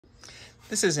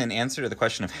This is an answer to the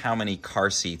question of how many car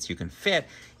seats you can fit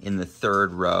in the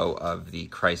third row of the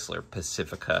Chrysler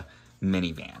Pacifica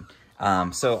minivan.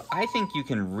 So I think you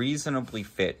can reasonably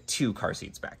fit 2 car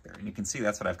seats back there. And you can see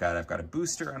that's what I've got. I've got a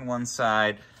booster on one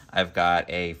side. I've got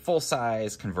a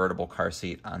full-size convertible car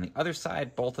seat on the other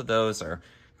side. Both of those are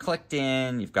clicked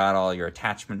in. You've got all your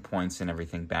attachment points and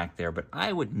everything back there. But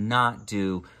I would not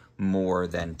do more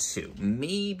than 2.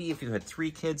 Maybe if you had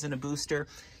 3 kids in a booster,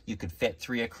 you could fit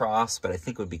 3 across, but I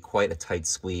think it would be quite a tight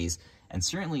squeeze. And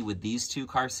certainly with these 2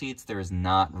 car seats, there is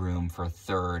not room for a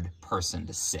third person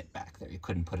to sit back there. You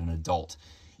couldn't put an adult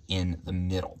in the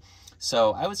middle.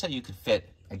 So I would say you could fit,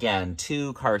 again,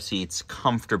 2 car seats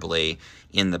comfortably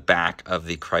in the back of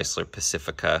the Chrysler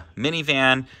Pacifica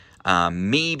minivan.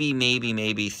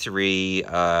 Maybe 3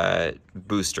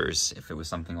 boosters if it was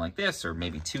something like this, or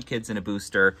maybe 2 kids in a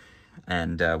booster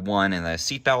and 1 in a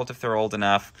seatbelt if they're old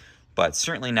enough. But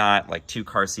certainly not like 2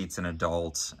 car seats an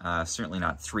adult, certainly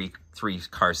not three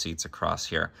car seats across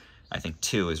here. I think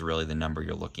 2 is really the number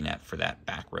you're looking at for that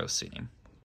back row seating.